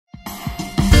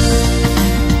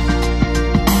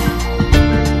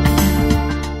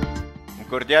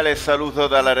Cordiale saluto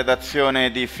dalla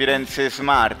redazione di Firenze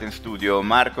Smart, in studio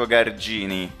Marco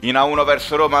Gargini. In A1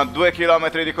 verso Roma, 2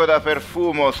 km di coda per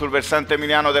fumo sul versante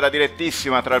emiliano della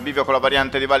direttissima tra il bivio con la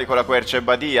variante di Valico La Quercia e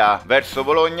Badia. Verso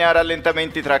Bologna,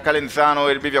 rallentamenti tra Calenzano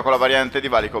e il bivio con la variante di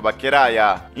Valico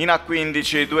Baccheraia. In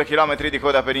A15, 2 km di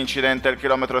coda per incidente al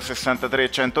chilometro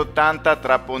 63,180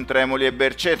 tra Pontremoli e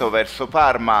Berceto verso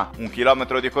Parma. 1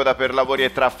 chilometro di coda per lavori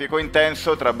e traffico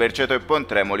intenso tra Berceto e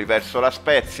Pontremoli verso La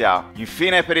Spezia.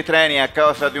 Infine per i treni, a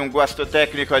causa di un guasto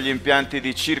tecnico agli impianti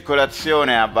di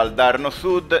circolazione a Valdarno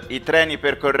Sud, i treni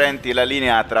percorrenti la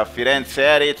linea tra Firenze e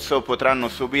Arezzo potranno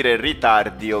subire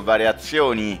ritardi o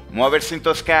variazioni. Muoversi in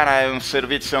Toscana è un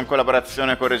servizio in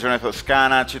collaborazione con Regione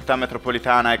Toscana, Città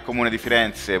Metropolitana e Comune di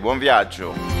Firenze. Buon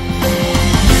viaggio!